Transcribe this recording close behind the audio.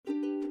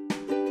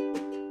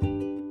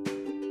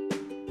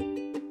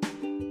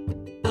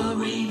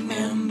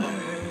remember.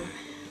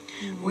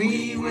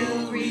 We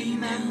will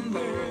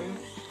remember.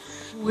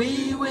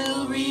 We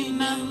will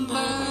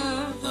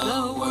remember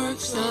the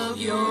works of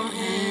your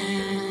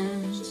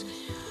hands.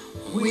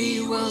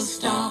 We will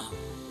stop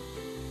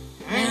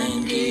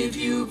and give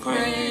you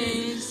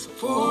praise,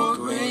 for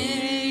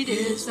great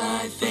is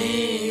thy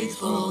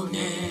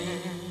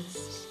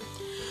faithfulness.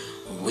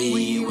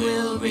 We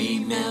will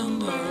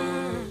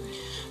remember.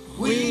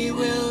 We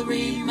will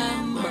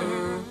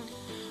remember.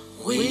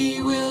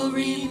 We will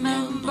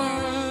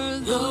remember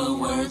the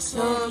works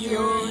of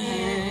your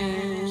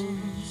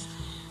hands.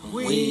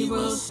 We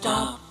will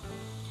stop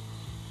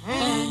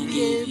and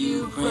give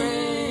you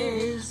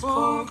praise,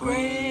 for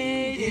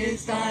great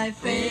is thy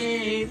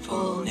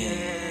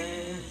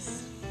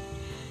faithfulness.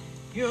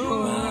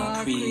 You're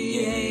our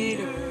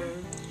creator,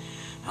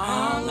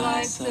 our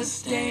life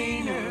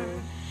sustainer,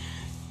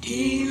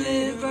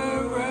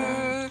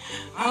 deliverer,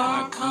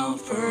 our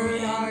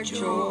comfort, our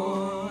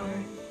joy.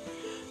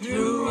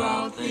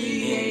 Throughout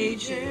the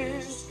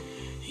ages,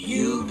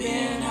 you've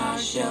been our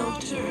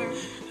shelter,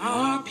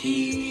 our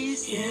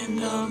peace in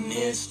the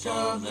midst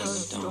of the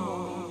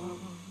storm.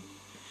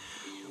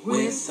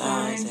 With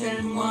signs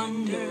and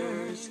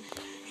wonders,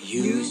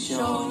 you've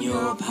shown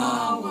your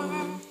power.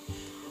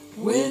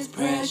 With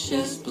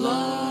precious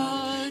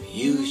blood,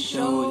 you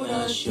showed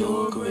us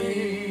your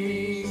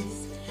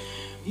grace.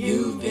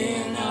 You've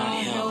been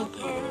our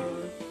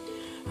helper,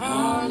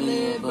 our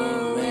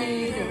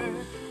liberator,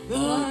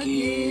 the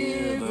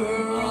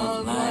giver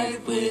of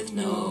life with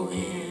no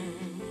end.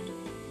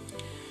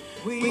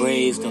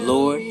 Praise the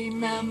Lord.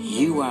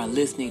 You are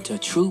listening to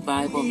True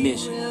Bible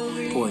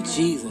Mission for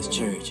Jesus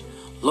Church,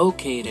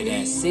 located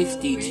at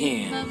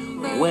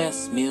 6010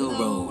 West Mill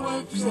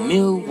Road,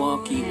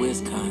 Milwaukee,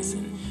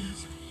 Wisconsin,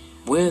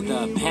 where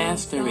the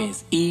pastor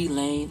is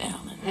Elaine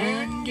Allen.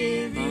 And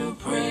give you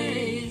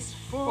praise,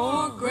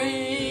 for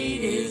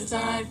great is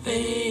thy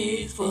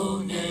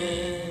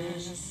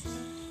faithfulness.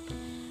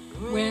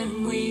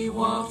 When we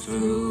walk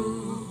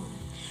through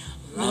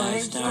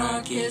life's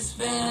darkest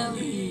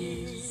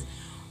valleys,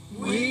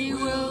 we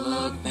will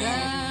look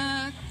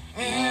back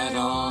at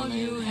all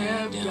you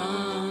have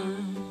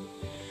done,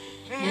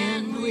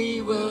 and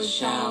we will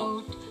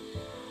shout,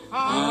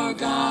 our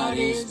God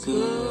is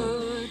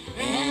good,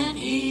 and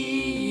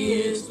He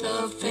is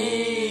the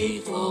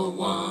faithful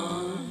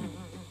one.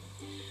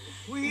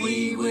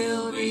 We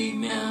will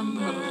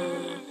remember.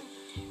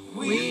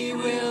 We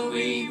will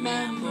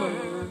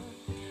remember.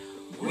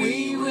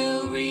 We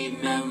will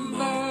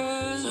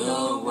remember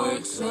the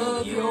works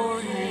of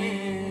your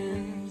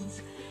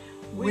hands.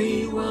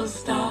 We will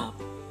stop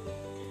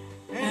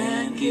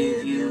and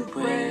give you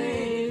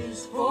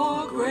praise,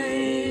 for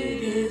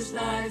great is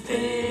thy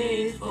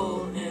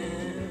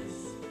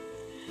faithfulness.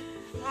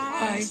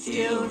 I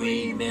still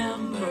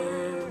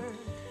remember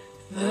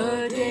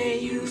the day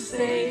you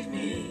saved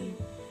me,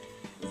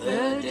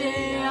 the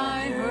day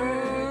I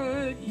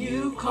heard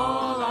you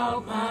call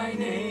out my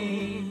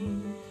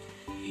name.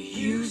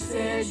 You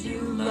said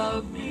you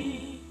loved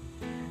me,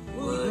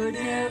 would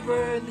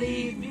never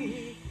leave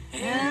me,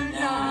 and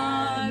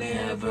I've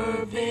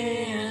never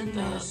been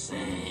the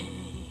same.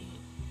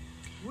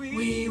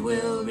 We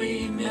will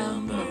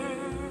remember.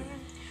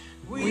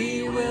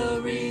 We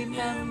will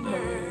remember.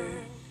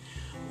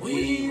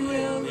 We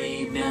will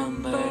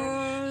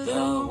remember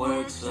the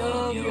works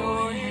of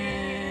your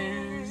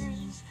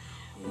hands.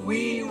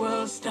 We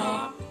will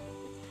stop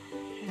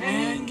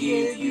and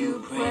give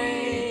you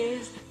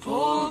praise,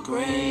 for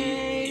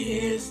great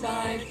is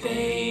thy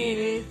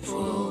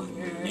faithfulness.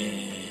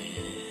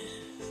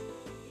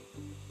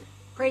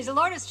 Praise the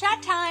Lord, it's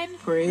chat time.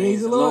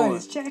 Praise the Lord.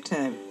 It's chat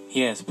time.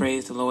 Yes,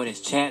 praise the Lord,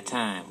 it's chat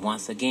time.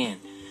 Once again,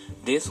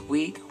 this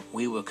week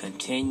we will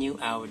continue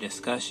our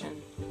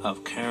discussion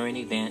of current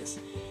events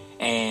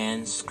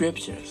and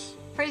scriptures.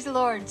 Praise the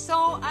Lord.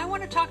 So I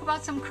want to talk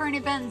about some current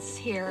events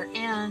here,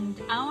 and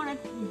I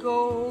want to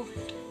go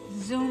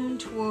zoom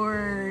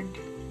toward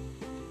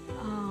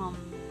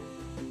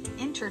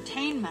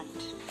entertainment.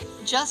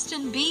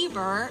 Justin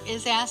Bieber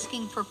is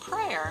asking for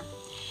prayer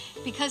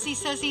because he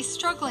says he's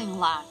struggling a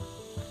lot.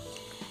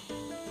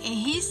 And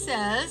he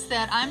says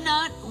that I'm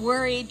not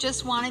worried,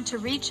 just wanted to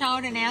reach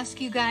out and ask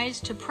you guys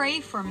to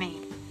pray for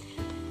me.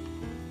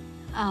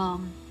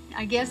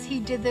 I guess he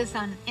did this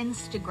on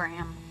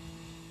Instagram.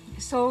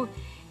 So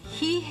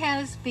he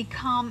has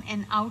become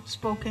an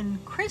outspoken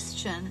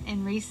Christian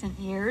in recent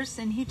years,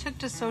 and he took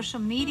to social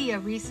media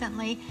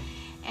recently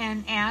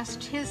and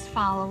asked his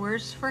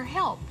followers for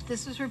help.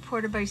 This was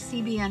reported by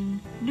CBN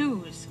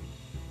News.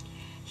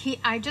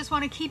 I just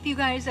want to keep you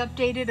guys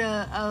updated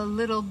a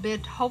little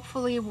bit.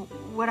 Hopefully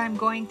what I'm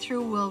going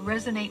through will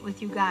resonate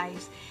with you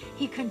guys.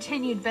 He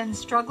continued, been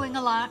struggling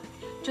a lot,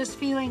 just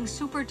feeling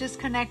super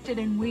disconnected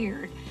and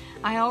weird.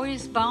 I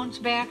always bounce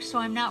back, so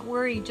I'm not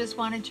worried. Just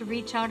wanted to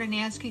reach out and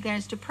ask you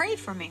guys to pray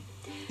for me.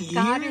 Years?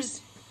 God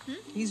is...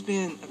 He's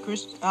been an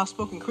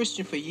outspoken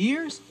Christian for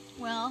years?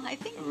 Well, I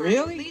think for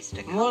Really? at least a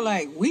couple. More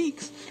like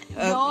weeks.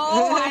 No,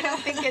 I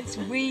don't think it's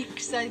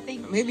weeks. I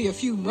think Maybe a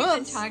few we've been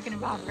months. talking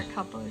about for a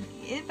couple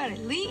but at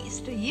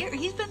least a year.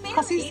 He's been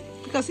Because married.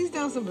 he's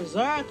done some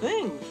bizarre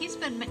things. He's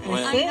been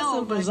Well, I Said know,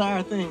 some but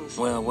bizarre things.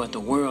 Well, what the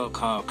world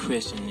called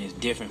Christian is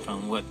different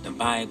from what the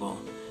Bible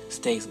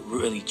states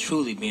really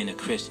truly being a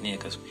Christian is,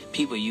 because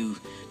people use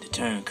the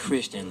term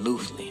Christian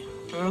loosely.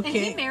 and he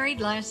Okay. married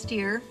last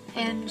year,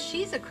 and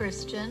she's a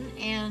Christian,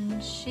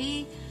 and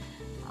she,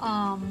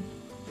 I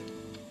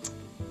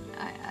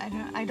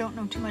don't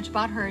know too much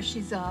about her.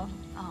 She's a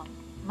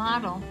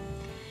model,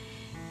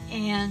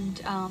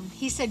 and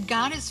he said,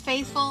 God is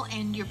faithful,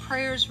 and your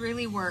prayers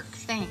really work.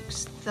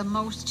 Thanks. The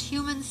most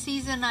human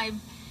season I've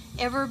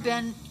ever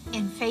been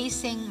in,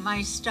 facing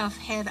my stuff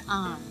head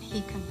on,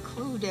 he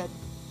concluded.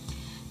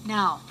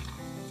 Now,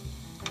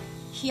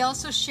 he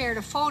also shared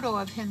a photo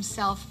of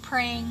himself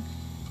praying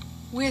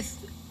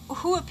with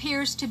who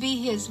appears to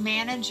be his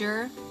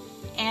manager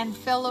and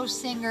fellow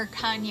singer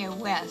Kanye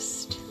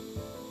West.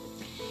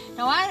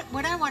 Now,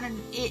 what I want to,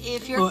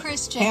 if you're a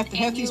Christian half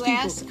and these you people,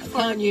 ask for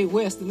Kanye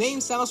West, the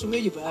name sounds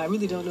familiar, but I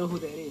really don't know who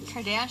that is.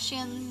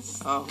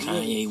 Kardashians, Oh,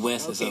 really? Kanye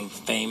West is Okay. a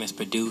famous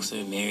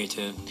producer, married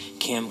to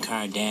Kim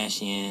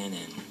Kardashian,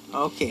 and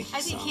Okay.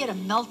 I think he had a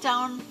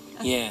meltdown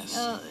yes.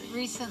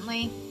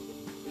 recently.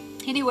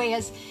 Anyway,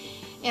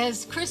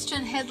 as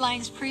Christian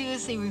headlines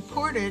previously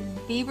reported,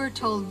 Bieber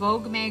told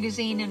Vogue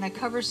magazine in a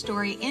cover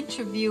story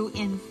interview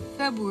in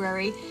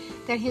February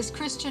that his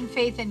Christian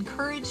faith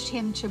encouraged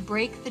him to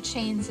break the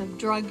chains of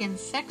drug and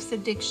sex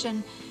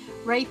addiction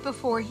right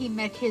before he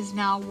met his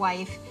now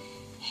wife,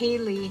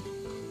 Hailey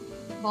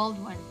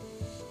Baldwin.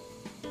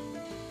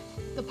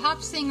 The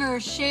pop singer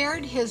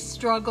shared his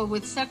struggle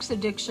with sex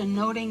addiction,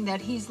 noting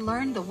that he's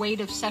learned the weight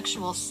of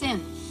sexual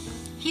sin.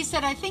 He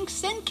said, I think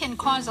sin can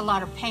cause a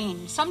lot of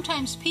pain.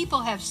 Sometimes people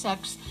have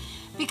sex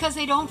because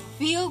they don't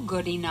feel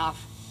good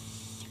enough,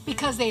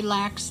 because they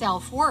lack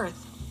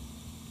self-worth.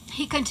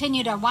 He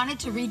continued, I wanted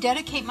to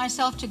rededicate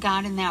myself to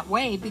God in that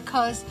way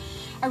because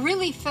I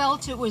really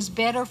felt it was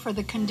better for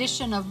the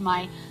condition of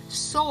my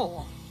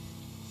soul.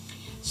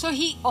 So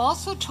he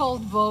also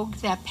told Vogue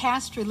that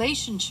past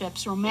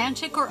relationships,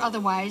 romantic or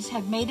otherwise,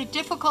 have made it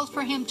difficult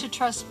for him to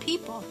trust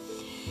people.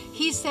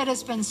 He said,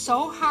 it's been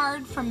so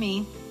hard for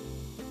me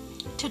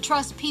to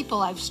trust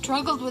people. I've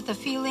struggled with the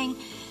feeling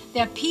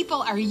that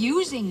people are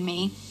using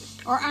me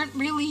or aren't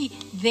really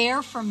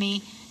there for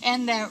me,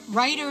 and that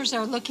writers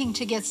are looking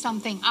to get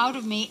something out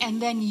of me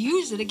and then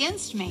use it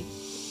against me.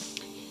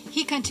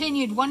 He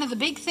continued, one of the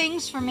big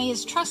things for me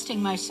is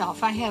trusting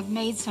myself. I have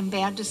made some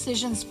bad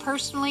decisions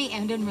personally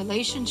and in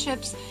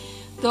relationships.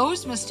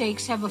 Those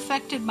mistakes have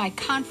affected my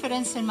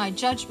confidence and my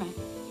judgment.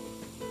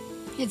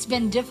 It's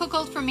been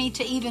difficult for me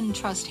to even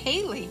trust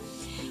Hailey.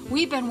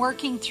 We've been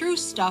working through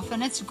stuff,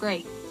 and it's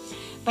great.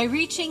 By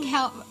reaching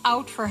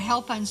out for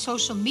help on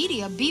social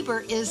media,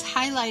 Bieber is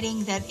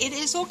highlighting that it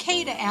is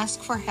okay to ask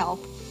for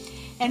help,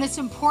 and it's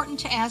important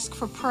to ask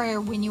for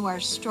prayer when you are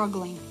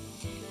struggling.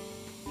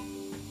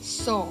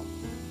 So,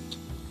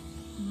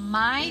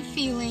 my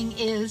feeling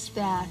is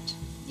that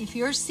if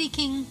you're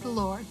seeking the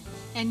Lord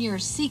and you're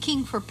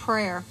seeking for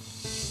prayer,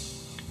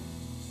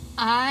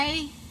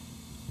 I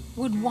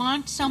would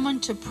want someone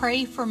to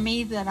pray for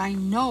me that I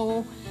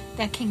know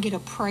that can get a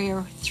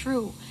prayer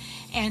through.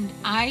 And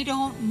I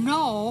don't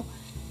know,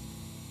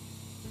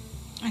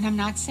 and I'm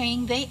not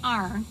saying they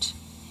aren't,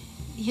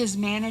 his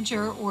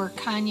manager or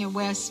Kanye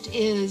West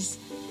is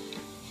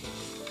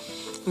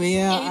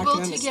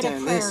able to get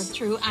a prayer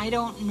through. I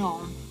don't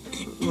know.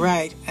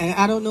 Right, and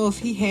I don't know if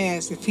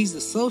he's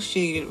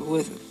associated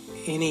with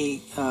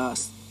any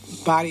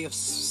body of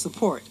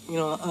support. You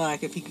know,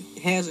 like if he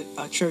has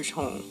a church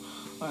home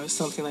or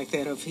something like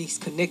that, or if he's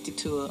connected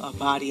to a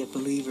body of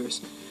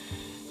believers.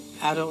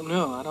 I don't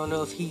know. I don't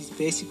know if he's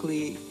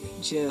basically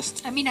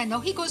just... I mean, I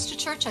know he goes to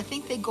church. I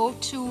think they go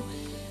to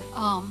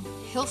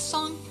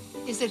Hillsong.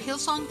 Is it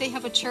Hillsong? They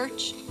have a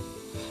church?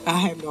 I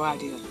have no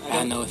idea.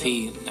 I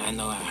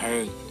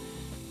heard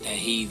that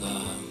he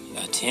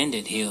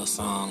attended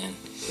Hillsong, and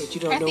But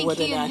you don't I know think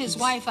whether he or not and his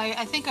wife,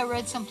 I think I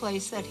read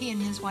someplace that he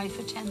and his wife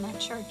attend that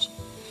church.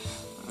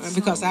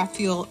 Because I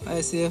feel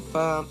as if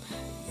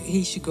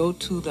he should go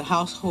to the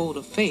household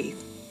of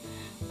faith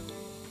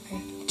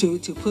to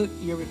put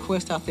your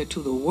request out there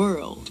to the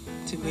world.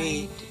 To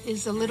me,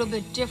 is a little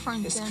bit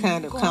different it's than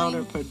kind of going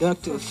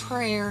counterproductive. for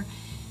prayer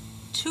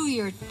to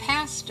your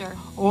pastor.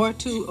 Or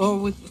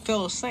with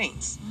fellow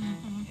saints,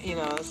 you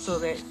know, so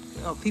that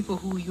people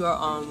who you are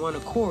on one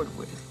accord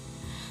with.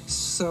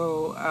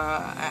 So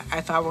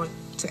if I were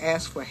to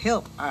ask for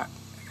help, I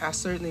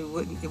certainly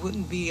wouldn't. It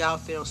wouldn't be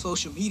out there on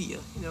social media.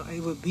 You know,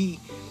 it would be,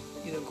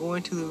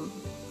 going to,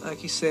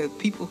 like you said,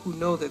 people who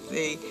know that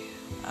they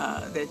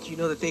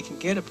that they can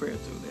get a prayer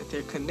through, that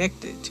they're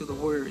connected to the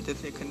Word,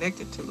 that they're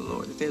connected to the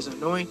Lord, that there's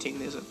anointing,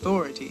 there's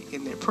authority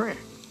in their prayer.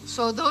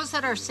 So those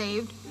that are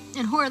saved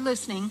and who are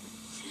listening,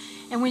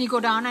 and when you go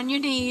down on your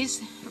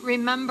knees,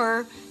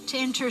 remember to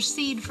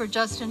intercede for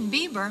Justin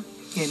Bieber.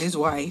 and his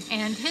wife,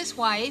 and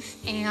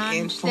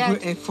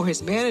for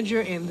his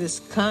manager and this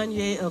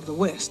Kanye of the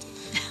West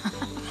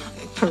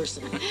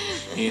person.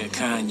 Yeah,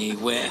 Kanye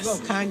West. Oh,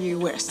 Kanye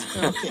West.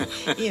 Okay.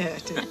 Yeah,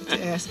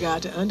 to ask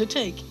God to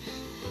undertake.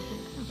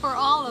 for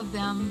all of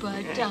them,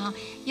 but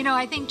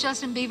I think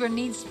Justin Bieber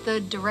needs the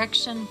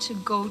direction to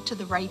go to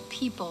the right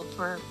people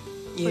for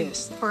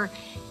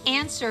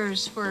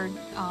answers, for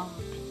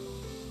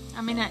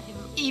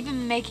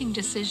even making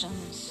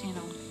decisions.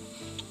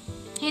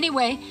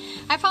 Anyway,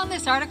 I found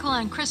this article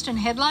on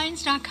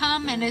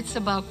ChristianHeadlines.com, and it's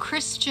about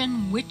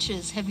Christian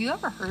witches. Have you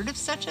ever heard of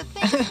such a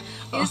thing?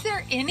 Is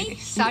there any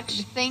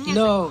such thing as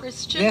a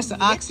Christian witch? No, that's an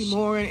witch?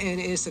 oxymoron, and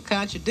it's a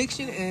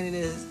contradiction, and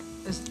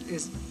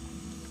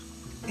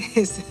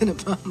it's an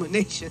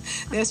abomination.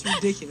 That's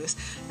ridiculous.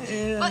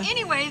 Well,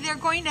 anyway, they're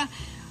going to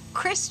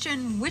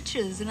Christian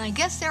witches, and I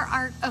guess there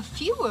are a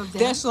few of them.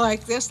 That's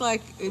like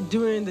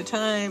during the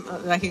time,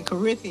 like in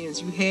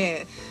Corinthians, you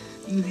had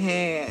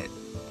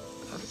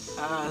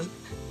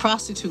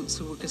prostitutes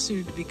who were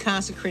considered to be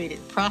consecrated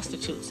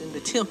prostitutes in the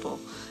temple.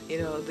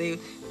 They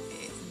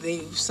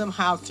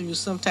somehow, through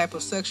some type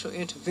of sexual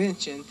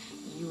intervention,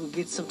 you will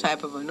get some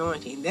type of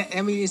anointing.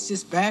 It's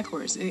just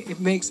backwards. It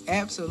makes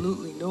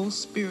absolutely no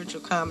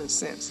spiritual common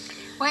sense.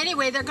 Well,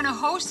 anyway, they're going to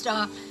host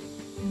a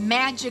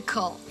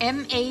magical,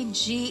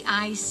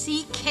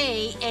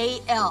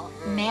 MAGICKAL,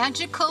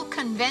 magical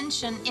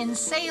convention in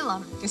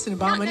Salem. It's an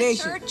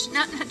abomination.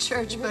 Not in a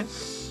church, but...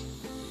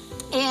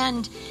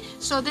 And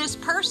so this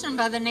person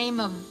by the name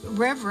of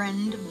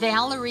Reverend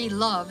Valerie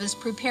Love is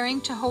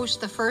preparing to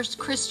host the first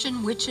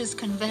Christian Witches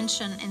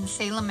Convention in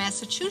Salem,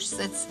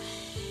 Massachusetts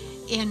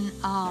in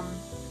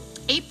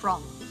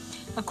April.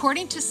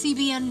 According to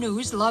CBN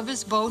News, Love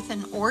is both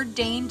an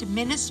ordained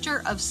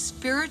minister of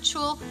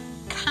spiritual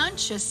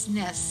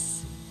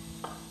consciousness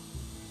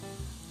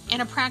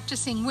and a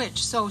practicing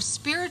witch. So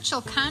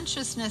spiritual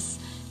consciousness,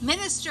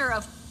 minister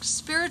of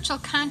spiritual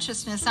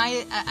consciousness.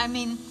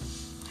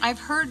 I've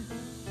heard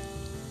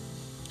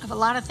of a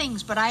lot of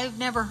things, but I've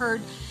never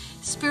heard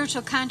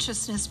spiritual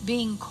consciousness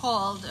being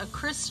called a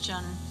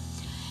Christian.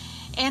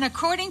 And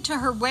according to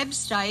her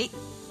website,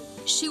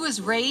 she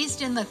was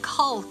raised in the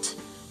cult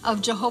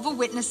of Jehovah's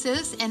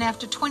Witnesses, and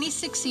after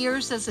 26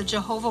 years as a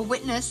Jehovah's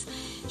Witness,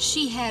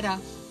 she had a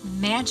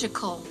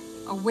magical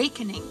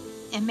awakening,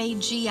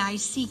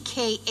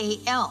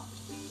 MAGICKAL.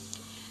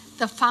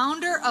 The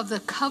founder of the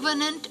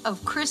Covenant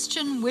of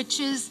Christian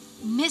Witches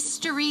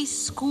Mystery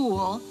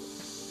School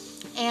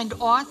and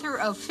author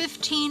of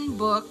 15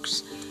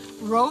 books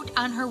wrote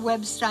on her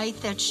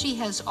website that she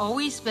has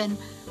always been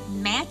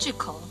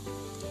magical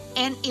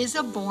and is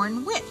a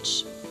born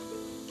witch.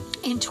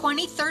 In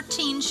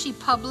 2013, she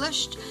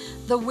published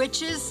the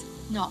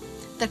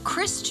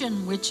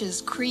Christian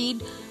Witches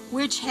Creed,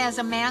 which has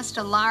amassed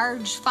a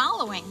large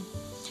following.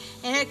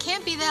 And it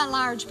can't be that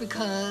large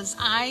because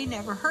I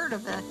never heard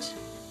of it.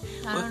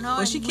 I don't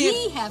know.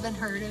 We haven't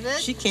heard of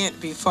it. She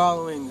can't be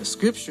following the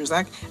scriptures.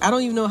 I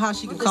don't even know how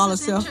she can call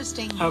herself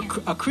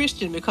a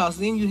Christian, because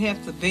then you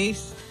have to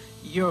base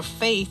your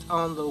faith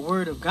on the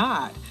Word of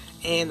God.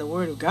 And the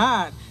Word of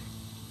God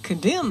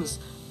condemns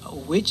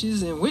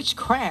witches and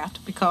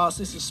witchcraft, because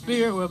it's a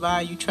spirit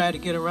whereby you try to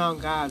get around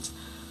God's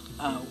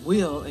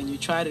will, and you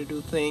try to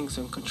do things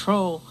and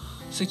control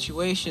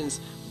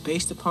situations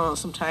based upon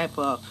some type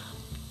of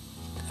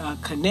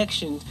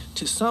connection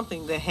to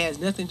something that has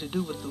nothing to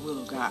do with the will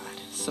of God.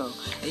 So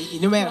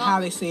no matter how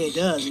they say it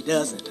does, it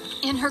doesn't.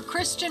 In her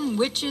Christian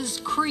Witches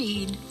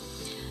Creed,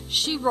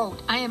 she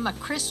wrote, "I am a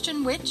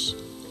Christian witch.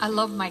 I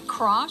love my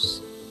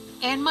cross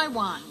and my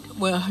wand.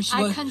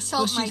 I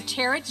consult my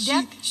tarot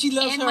deck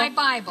and my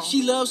Bible.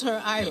 She loves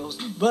her idols,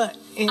 but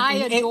I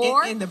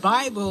adore. And the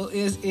Bible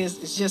is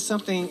just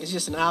something. It's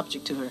just an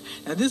object to her.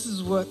 Now, this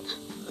is what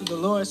the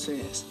Lord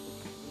says.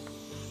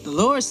 The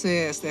Lord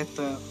says that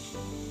the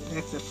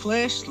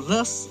flesh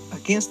lusts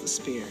against the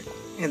spirit,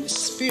 and the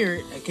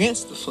spirit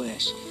against the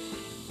flesh.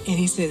 And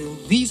He said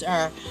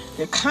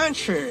they're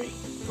contrary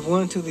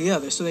one to the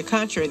other. So they're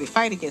contrary. They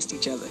fight against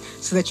each other,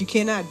 so that you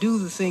cannot do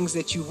the things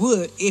that you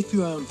would if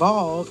you are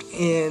involved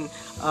in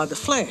the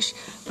flesh.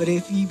 But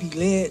if you be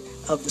led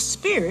of the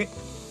Spirit,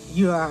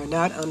 you are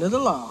not under the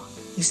law."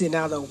 He said,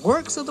 "Now the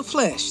works of the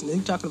flesh," and then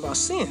he's talking about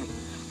sin,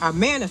 "are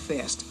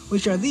manifest,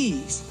 which are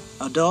these: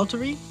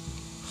 adultery,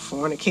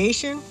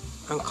 fornication,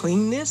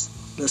 uncleanness,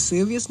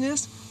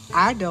 lasciviousness,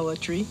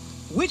 idolatry,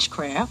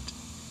 witchcraft,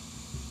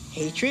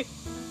 hatred,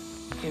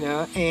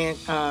 and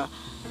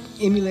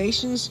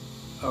emulations,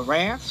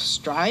 wrath,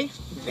 strife,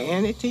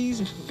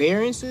 vanities,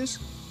 variances,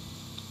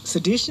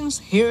 seditions,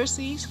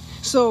 heresies."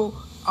 So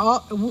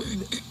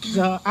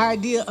the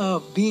idea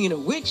of being a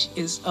witch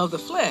is of the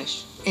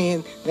flesh,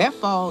 and that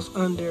falls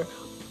under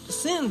the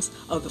sins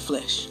of the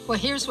flesh. Well,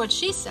 here's what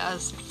she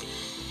says.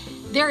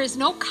 "There is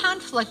no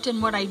conflict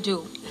in what I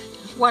do,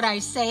 what I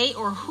say,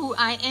 or who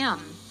I am.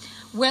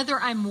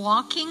 Whether I'm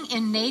walking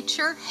in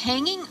nature,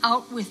 hanging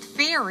out with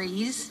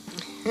fairies,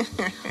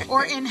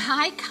 or in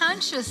high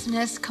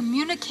consciousness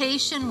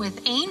communication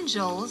with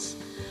angels,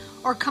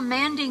 or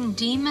commanding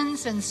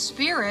demons and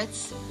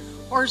spirits,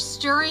 or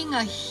stirring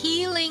a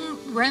healing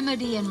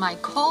remedy in my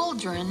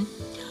cauldron,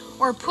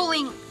 or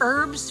pulling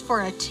herbs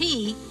for a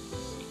tea,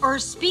 or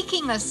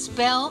speaking a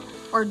spell,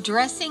 or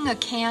dressing a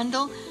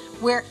candle.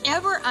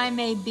 Wherever I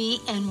may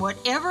be and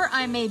whatever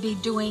I may be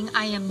doing,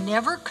 I am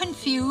never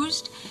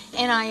confused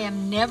and I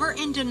am never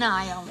in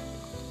denial.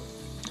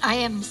 I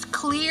am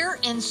clear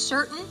and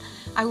certain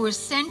I was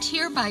sent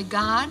here by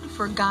God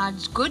for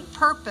God's good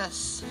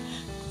purpose.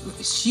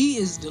 She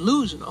is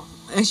delusional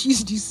and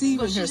she's deceiving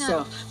Well, she's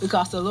herself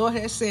because the Lord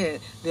has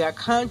said they are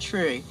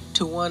contrary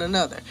to one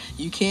another.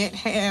 You can't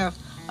have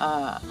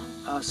a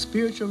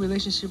spiritual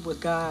relationship with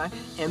God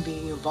and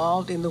being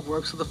involved in the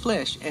works of the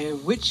flesh,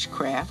 and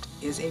witchcraft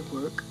is a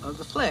work of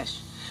the flesh.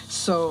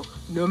 So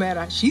no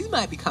matter, she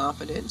might be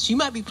confident, she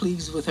might be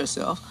pleased with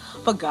herself,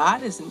 but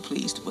God isn't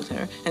pleased with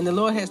her, and the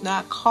Lord has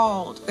not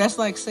called. That's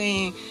like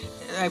saying,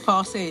 like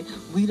Paul said,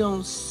 we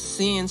don't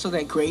sin so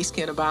that grace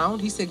can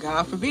abound. He said,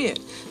 God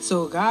forbid.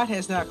 So God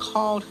has not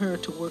called her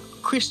to work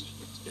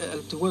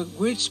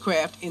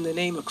witchcraft in the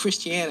name of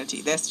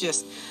Christianity. That's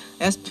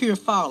pure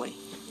folly,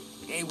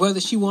 whether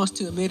she wants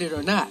to admit it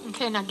or not.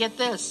 Okay, now get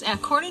this.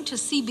 According to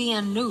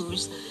CBN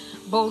News,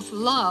 both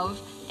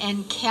Love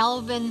and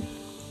Calvin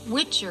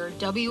Witcher,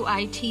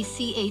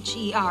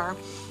 Witcher,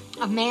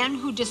 a man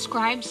who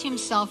describes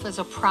himself as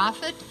a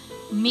prophet,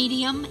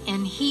 medium,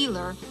 and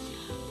healer,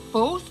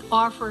 both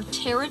offer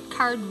tarot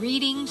card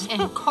readings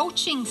and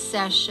coaching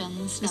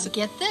sessions. Now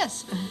get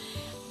this.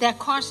 That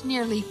cost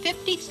nearly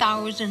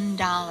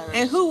 $50,000.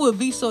 And who would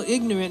be so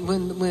ignorant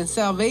when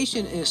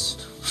salvation is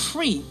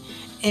free?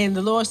 And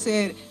the Lord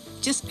said,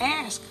 just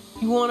ask.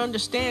 If you want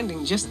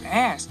understanding, just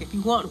ask. If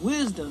you want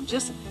wisdom,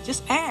 just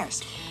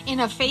ask. In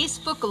a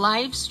Facebook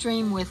live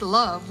stream with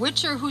Love,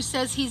 Witcher, who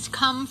says he's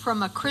come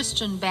from a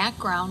Christian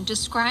background,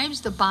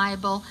 describes the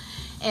Bible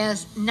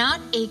as not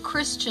a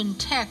Christian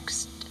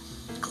text,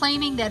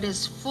 claiming that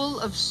is full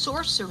of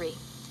sorcery.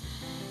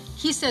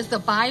 He says the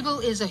Bible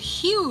is a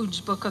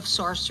huge book of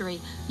sorcery.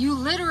 You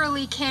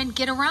literally can't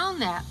get around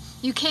that.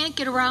 You can't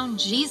get around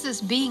Jesus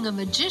being a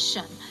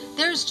magician.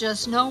 There's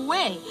just no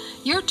way.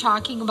 You're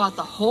talking about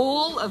the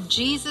whole of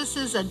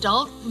Jesus's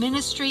adult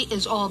ministry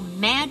is all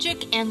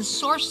magic and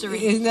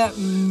sorcery. Isn't that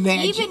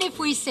magic? Even if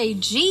we say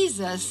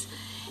Jesus,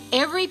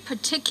 every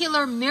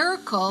particular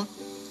miracle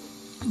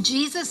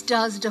Jesus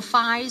does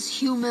defies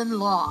human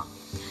law.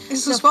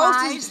 It's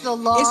Defies the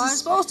laws It's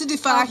supposed to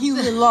defy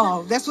human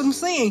law. That's what I'm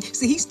saying.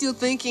 See, he's still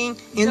thinking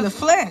in the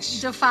flesh.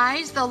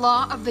 Defies the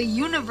law of the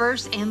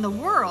universe and the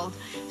world.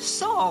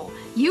 So,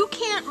 you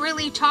can't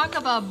really talk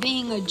about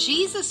being a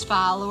Jesus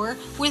follower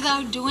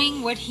without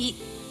doing what he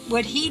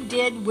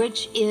did,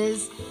 which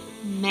is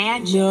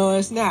magic. No,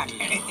 it's not.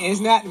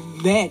 It's not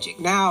magic.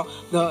 Now,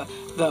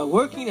 the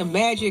working of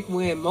magic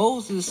when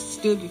Moses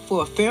stood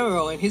before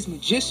Pharaoh and his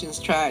magicians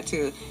tried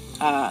to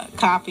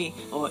copy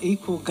or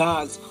equal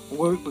God's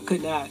work, but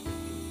could not.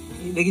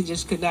 They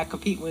just could not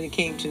compete when it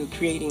came to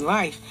creating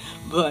life.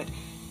 But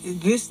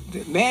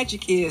the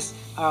magic is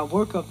a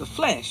work of the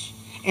flesh.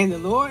 And the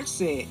Lord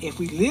said, if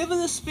we live in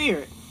the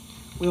Spirit,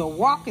 we'll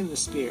walk in the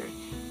Spirit.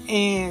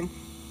 And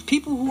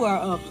people who are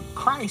of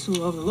Christ,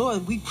 who are of the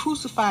Lord, we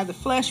crucify the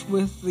flesh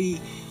with the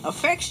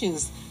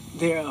affections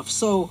thereof.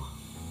 So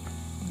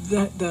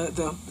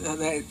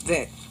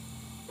that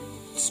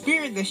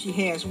spirit that she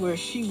has, where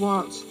she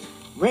wants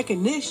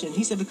recognition,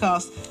 he said,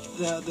 because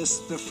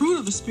the fruit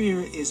of the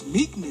Spirit is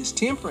meekness,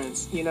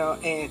 temperance,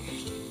 and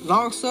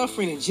long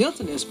suffering and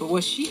gentleness. But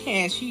what she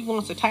has, she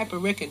wants a type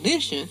of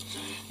recognition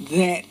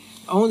that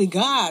only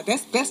God.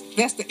 That's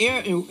the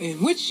error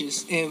in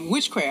witches and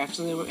witchcrafts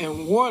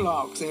and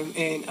warlocks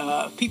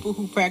and people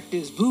who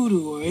practice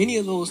voodoo or any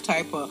of those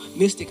type of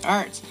mystic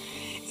arts.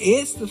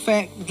 It's the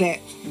fact that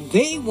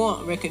they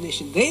want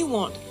recognition, they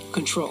want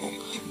control,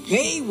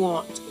 they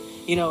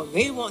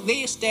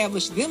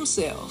establish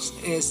themselves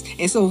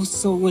and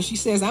so when she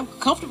says I'm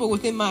comfortable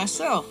within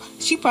myself,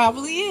 she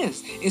probably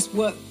is. It's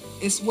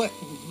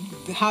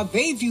how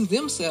they view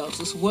themselves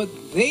is what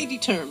they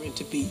determine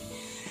to be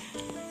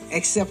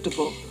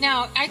acceptable.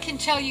 Now, I can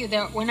tell you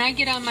that when I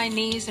get on my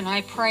knees and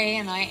I pray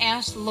and I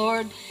ask the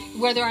Lord,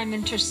 whether I'm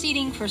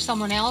interceding for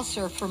someone else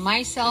or for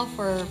myself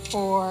or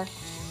for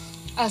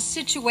a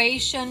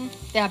situation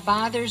that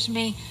bothers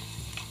me,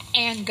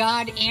 and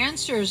God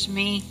answers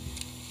me,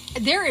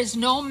 there is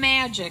no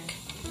magic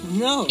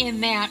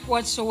in that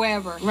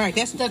whatsoever. Right.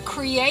 That's the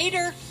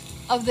creator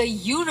of the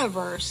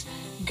universe,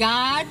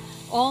 God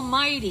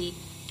Almighty,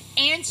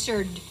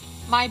 answered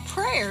my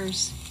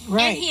prayers.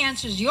 Right. And he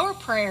answers your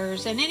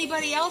prayers and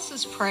anybody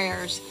else's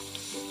prayers.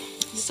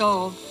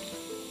 So,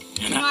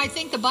 I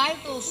think the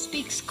Bible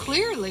speaks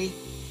clearly.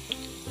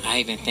 I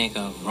even think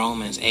of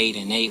Romans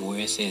 8:8 where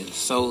it says,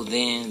 so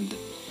then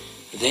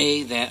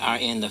they that are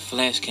in the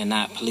flesh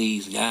cannot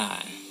please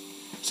God.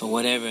 So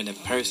whatever the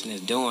person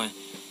is doing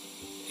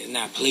is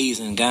not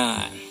pleasing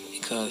God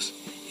because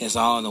it's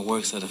all the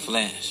works of the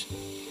flesh.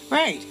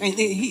 Right. And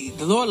the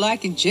Lord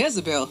likened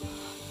Jezebel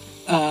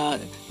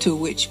to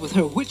witch with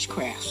her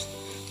witchcraft.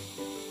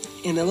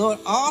 And the Lord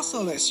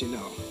also lets you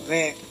know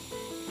that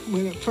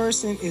when a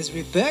person is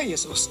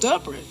rebellious or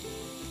stubborn,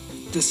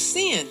 the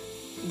sin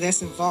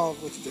that's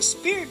involved with the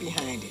spirit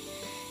behind it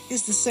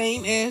is the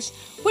same as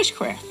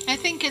witchcraft. I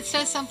think it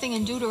says something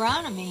in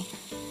Deuteronomy.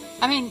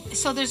 I mean,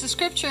 so there's a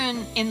scripture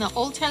in the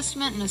Old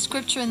Testament and a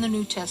scripture in the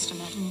New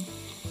Testament.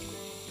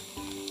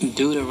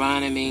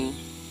 Deuteronomy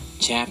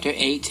chapter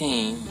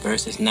 18,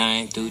 verses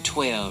 9 through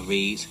 12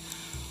 reads,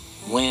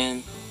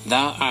 When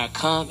thou art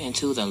come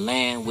into the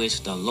land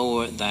which the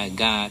Lord thy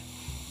God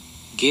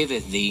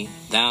giveth thee,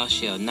 thou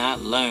shalt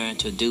not learn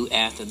to do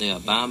after the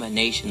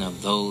abomination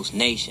of those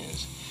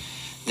nations.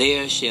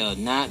 There shall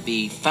not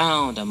be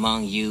found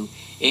among you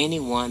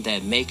anyone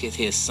that maketh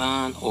his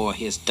son or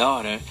his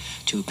daughter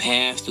to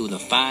pass through the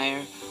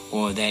fire,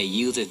 or that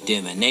useth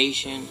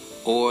divination,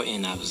 or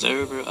an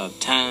observer of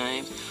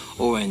times,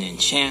 or an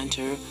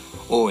enchanter,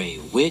 or a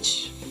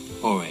witch,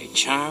 or a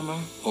charmer,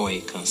 or a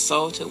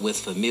consultant with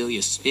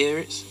familiar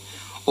spirits,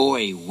 or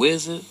a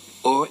wizard,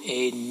 or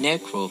a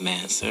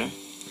necromancer.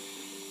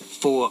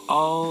 For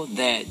all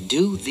that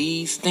do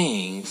these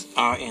things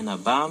are an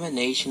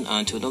abomination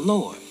unto the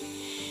Lord.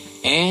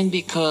 And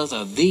because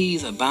of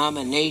these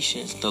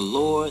abominations, the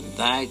Lord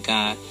thy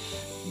God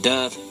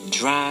doth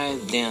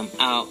drive them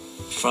out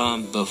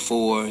from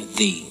before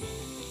thee.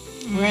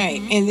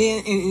 Right. And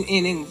then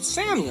in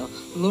Samuel,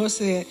 the Lord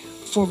said,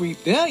 for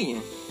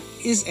rebellion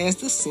is as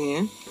the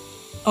sin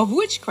of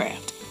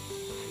witchcraft.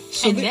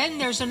 So and then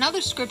there's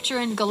another scripture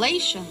in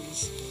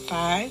Galatians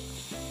 5.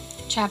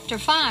 Chapter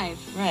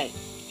 5. Right.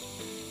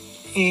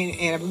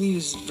 And I believe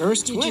it's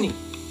verse 20.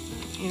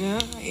 You know,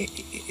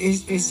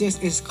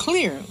 it's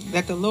clear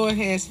that the Lord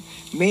has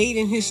made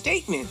in his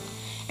statement.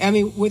 I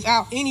mean,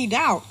 without any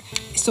doubt.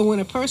 So when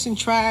a person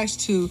tries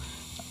to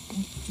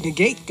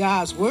negate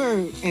God's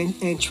word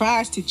and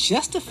tries to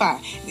justify,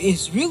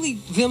 it's really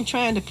them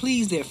trying to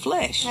please their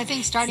flesh. I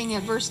think starting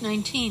at verse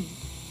 19.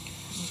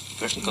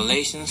 First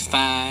Galatians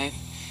 5,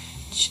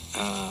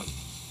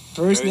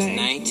 verse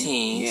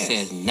 19 yes.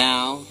 says,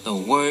 Now the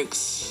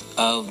works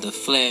of the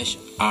flesh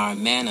are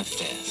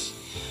manifest,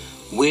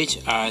 which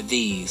are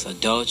these: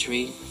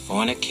 adultery,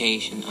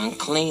 fornication,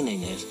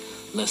 uncleanness,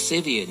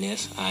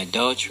 lasciviousness,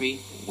 idolatry,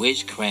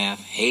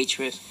 witchcraft,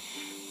 hatred,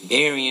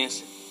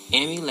 variance,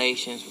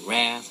 emulations,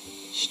 wrath,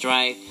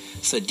 strife,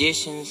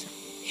 seditions,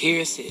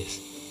 heresies,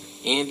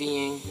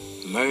 envying,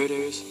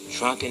 murders,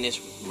 drunkenness,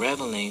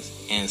 revelings,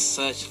 and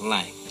such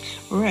like.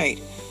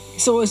 Right.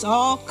 So it's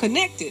all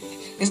connected.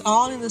 It's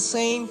all in the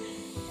same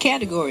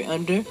category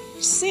under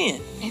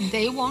sin. And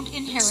they won't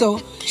inherit So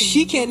the kingdom.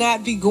 she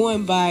cannot be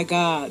going by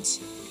God's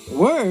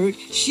word.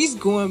 She's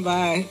going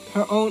by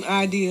her own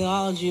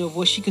ideology of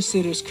what she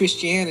considers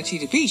Christianity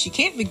to be. She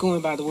can't be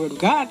going by the word of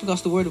God,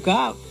 because the word of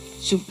God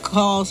should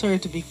cause her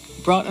to be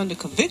brought under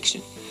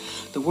conviction.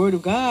 The word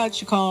of God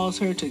should cause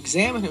her to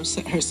examine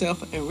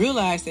herself and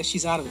realize that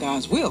she's out of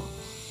God's will.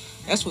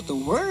 That's what the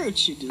word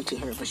should do to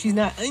her. But she's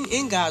not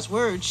in God's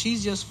word.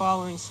 She's just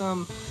following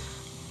some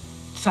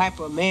type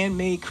of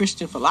man-made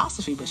Christian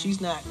philosophy, but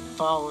she's not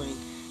following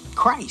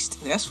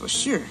Christ. That's for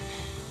sure.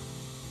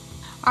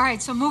 All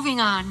right, so moving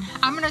on.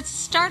 I'm going to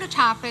start a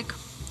topic,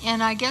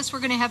 and I guess we're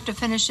going to have to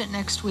finish it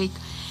next week.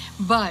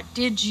 But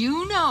did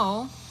you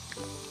know,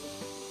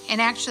 and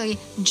actually,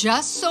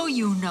 just so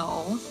you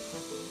know,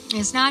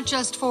 it's not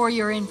just for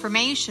your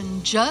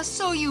information, just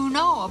so you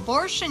know,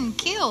 abortion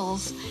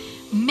kills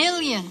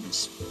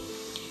millions.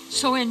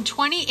 So in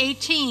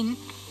 2018,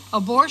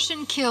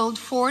 abortion killed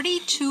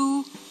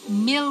 42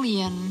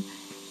 million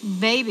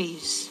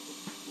babies.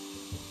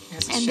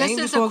 And this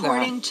is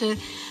according to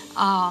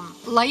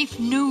Life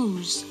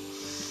News.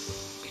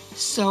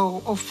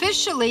 So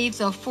officially,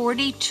 the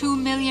 42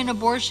 million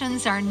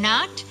abortions are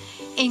not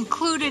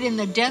included in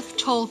the death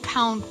toll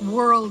count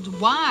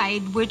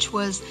worldwide, which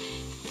was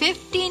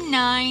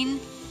 59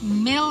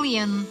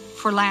 million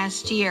for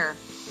last year.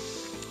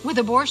 With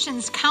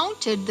abortions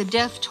counted, the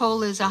death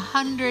toll is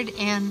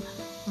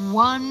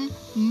 101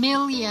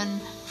 million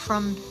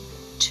from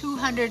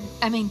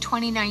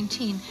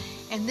 2019.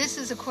 And this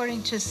is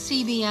according to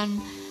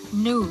CBN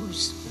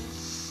News.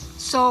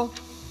 So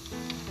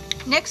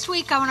next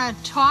week I want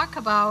to talk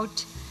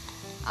about,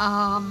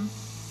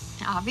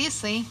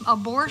 obviously,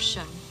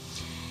 abortion.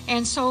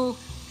 And so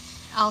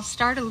I'll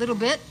start a little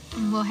bit,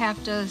 and we'll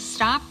have to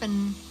stop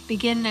and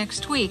begin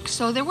next week.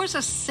 So there was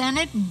a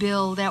Senate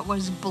bill that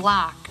was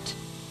blocked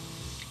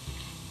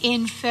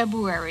in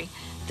February.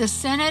 The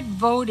Senate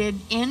voted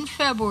in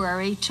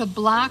February to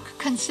block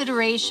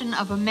consideration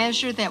of a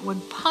measure that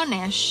would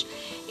punish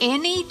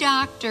any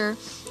doctor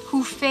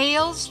who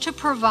fails to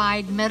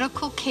provide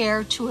medical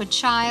care to a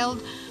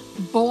child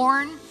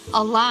born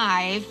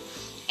alive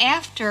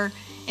after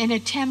an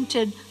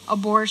attempted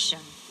abortion.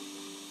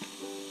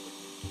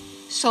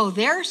 So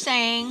they're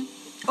saying,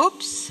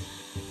 oops,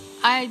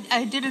 I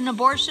did an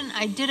abortion,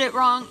 I did it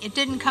wrong, it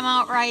didn't come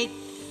out right,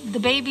 the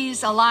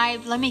baby's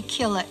alive, let me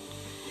kill it.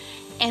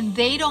 And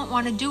they don't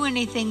want to do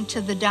anything to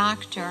the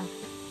doctor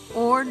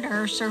or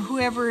nurse or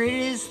whoever it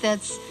is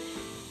that's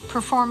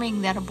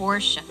performing that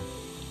abortion.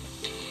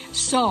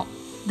 So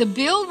The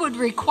bill would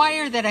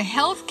require that a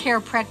health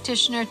care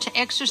practitioner to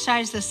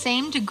exercise the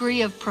same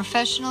degree of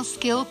professional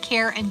skill,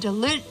 care, and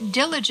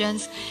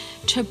diligence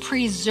to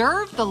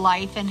preserve the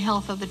life and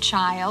health of the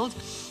child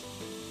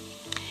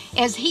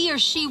as he or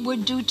she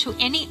would do to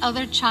any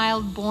other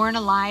child born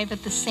alive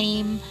at the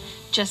same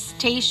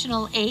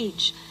gestational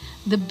age.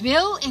 The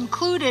bill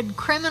included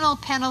criminal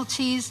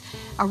penalties,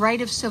 a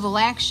right of civil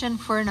action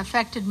for an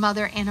affected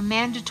mother, and a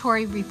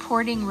mandatory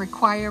reporting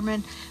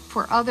requirement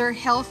for other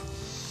health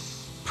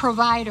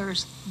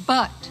providers.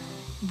 But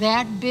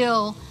that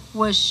bill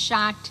was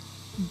shot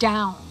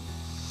down.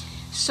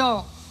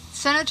 So,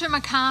 Senator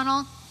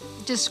McConnell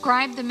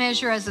described the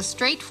measure as a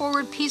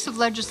straightforward piece of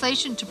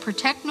legislation to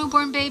protect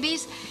newborn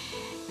babies,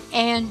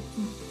 and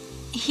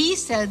he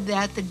said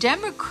that the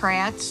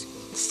Democrats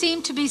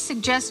seem to be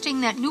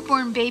suggesting that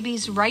newborn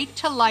babies' right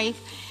to life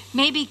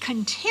may be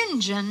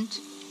contingent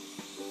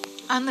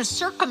on the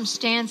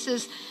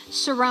circumstances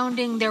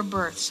surrounding their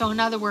birth. So in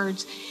other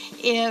words,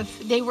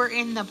 if they were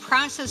in the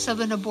process of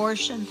an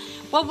abortion,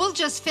 well, we'll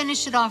just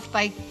finish it off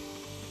by,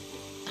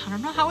 I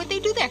don't know, how would they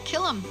do that?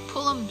 Kill them,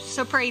 pull them,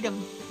 separate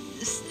them.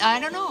 I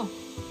don't know.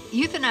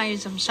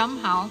 Euthanize them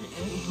somehow.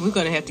 We're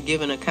going to have to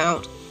give an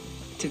account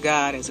to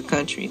God as a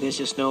country. There's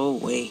just no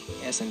way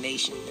as a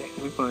nation that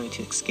we're going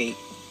to escape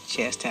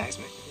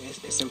chastisement.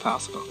 It's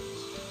impossible.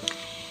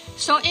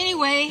 So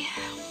anyway,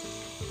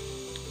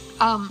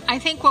 I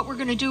think what we're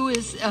going to do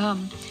is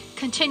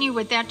continue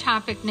with that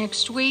topic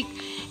next week,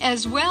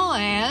 as well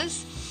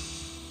as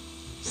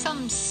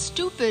some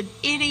stupid,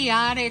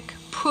 idiotic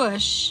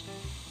push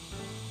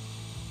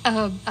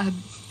a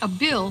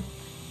bill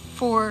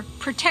for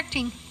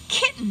protecting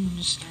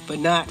kittens, but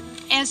not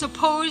as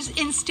opposed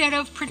instead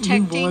of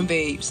protecting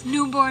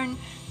newborn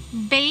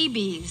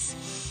babies.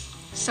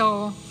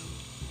 So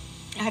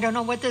I don't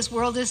know what this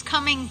world is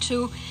coming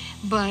to,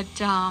 but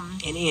an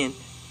end.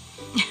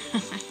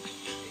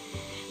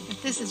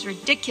 But this is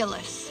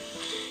ridiculous.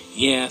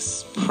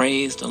 Yes,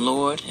 praise the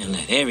Lord, and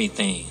let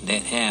everything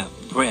that have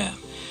breath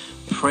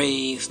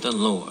praise the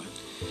Lord.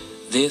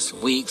 This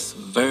week's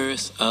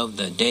verse of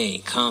the day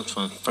comes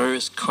from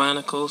 1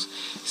 Chronicles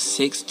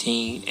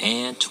 16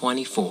 and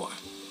 24.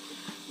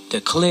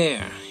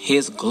 Declare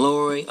his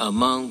glory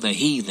among the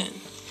heathen,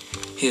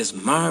 his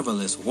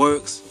marvelous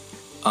works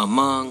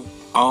among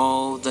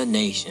all the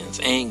nations.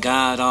 Ain't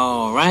God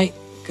all right?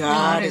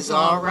 God is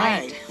all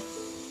right.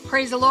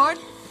 Praise the Lord.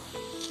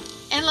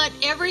 And let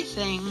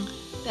everything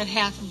that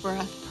hath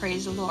breath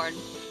praise the Lord.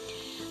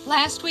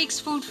 Last week's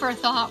food for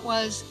thought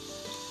was,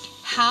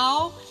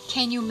 how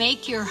can you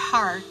make your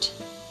heart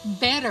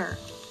better?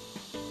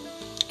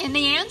 And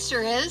the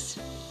answer is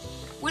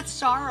with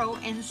sorrow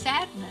and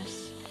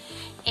sadness.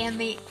 And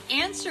the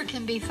answer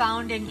can be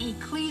found in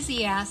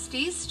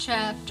Ecclesiastes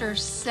chapter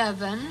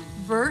 7,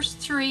 verse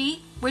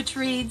 3, which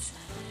reads,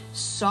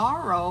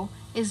 sorrow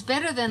is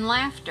better than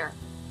laughter,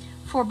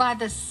 for by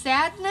the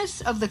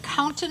sadness of the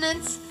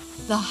countenance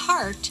the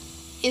heart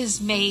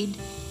is made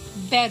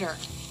better.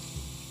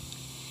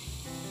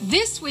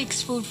 This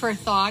week's food for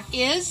thought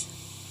is,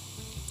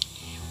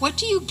 what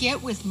do you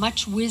get with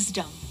much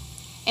wisdom?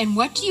 And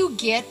what do you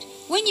get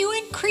when you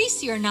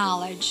increase your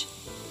knowledge?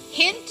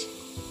 Hint,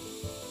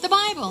 the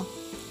Bible.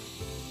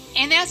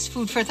 And that's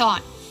food for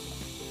thought.